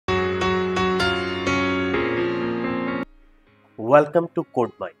Welcome to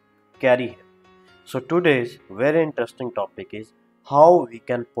Kodemine. Carry here. So today's very interesting topic is how we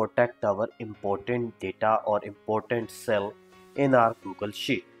can protect our important data or important cell in our Google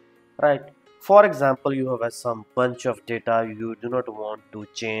Sheet. Right? For example, you have some bunch of data you do not want to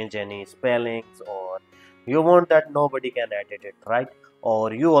change any spellings, or you want that nobody can edit it, right?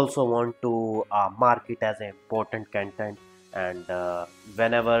 Or you also want to mark it as important content, and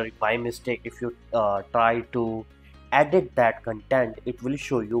whenever by mistake if you try to edit that content, it will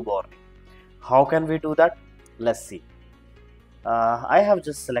show you warning. How can we do that? Let's see. I have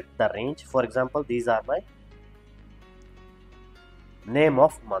just select the range. For example, these are my name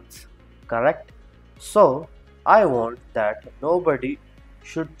of months, correct? So I want that nobody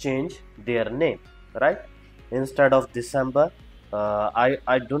should change their name, right? Instead of December,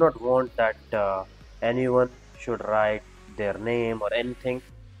 I do not want that anyone should write their name or anything.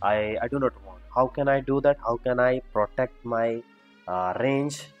 I do not want. How can I do that? How can I protect my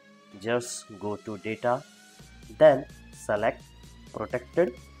range? Just go to data, then select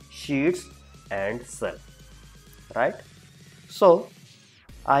protected sheets and cell, right? So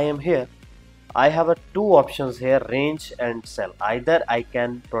I am here. I have two options here, range and cell. Either I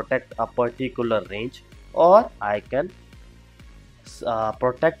can protect a particular range, or I can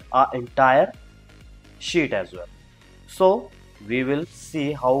protect our entire sheet as well. So we will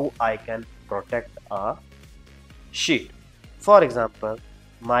see how I can protect a sheet. For example,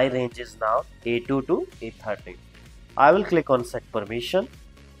 my range is now A2 to A13. I will click on set permission.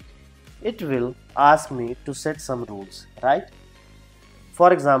 It will ask me to set some rules, right?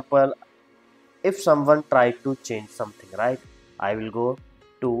 For example, if someone tried to change something, right, I will go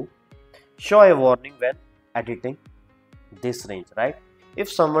to show a warning when editing this range, right? If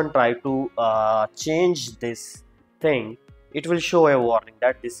someone try to change this thing, it will show a warning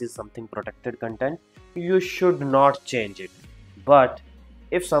that this is something protected content, you should not change it. But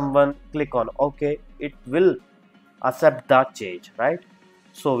if someone click on OK, it will accept that change, right?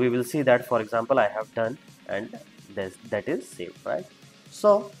 So we will see that, for example, I have done, and that is saved, right?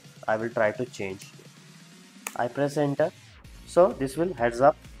 So I will try to change. I press enter. So this will heads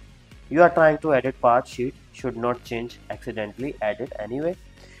up, you are trying to edit part sheet, should not change, accidentally edit anyway.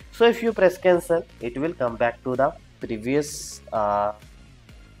 So if you press cancel, it will come back to the previous about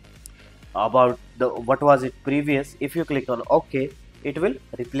the what was it previous. If you click on OK, it will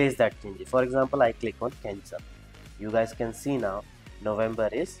replace that change. For example, I click on cancel. You guys can see now November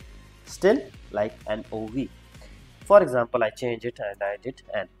is still like an OV. For example, I change it and I did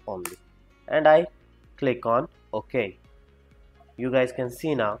an only, and I click on OK. You guys can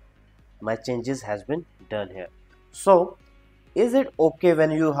see now my changes has been done here. So is it okay when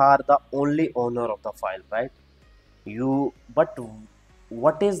you are the only owner of the file, right? But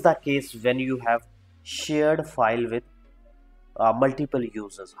what is the case when you have shared file with multiple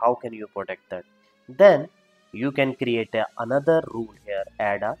users? How can you protect that? Then you can create another rule here,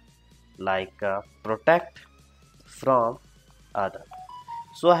 add a protect from other.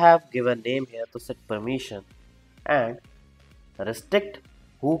 So I have given name here to set permission and restrict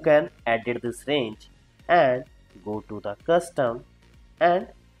who can edit this range, and go to the custom, and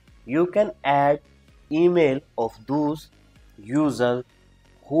you can add email of those users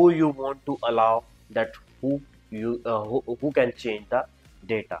who you want to allow that who can change the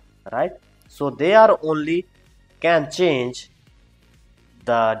data, right? So they are only can change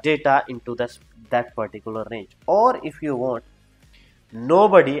the data into that particular range. Or if you want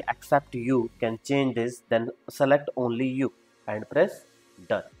nobody except you can change this, then select only you and press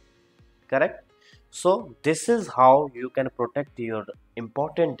done, correct? So this is how you can protect your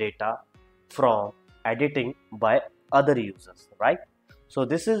important data from editing by other users, right? So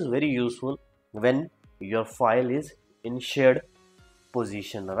this is very useful when your file is in shared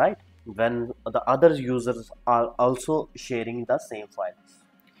position, right? When the other users are also sharing the same file.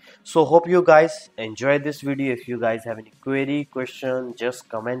 So hope you guys enjoyed this video. If you guys have any query, question, just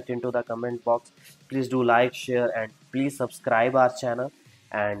comment into the comment box. Please do like, share, and please subscribe our channel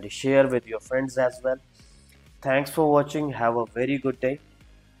and share with your friends as well. Thanks for watching. Have a very good day.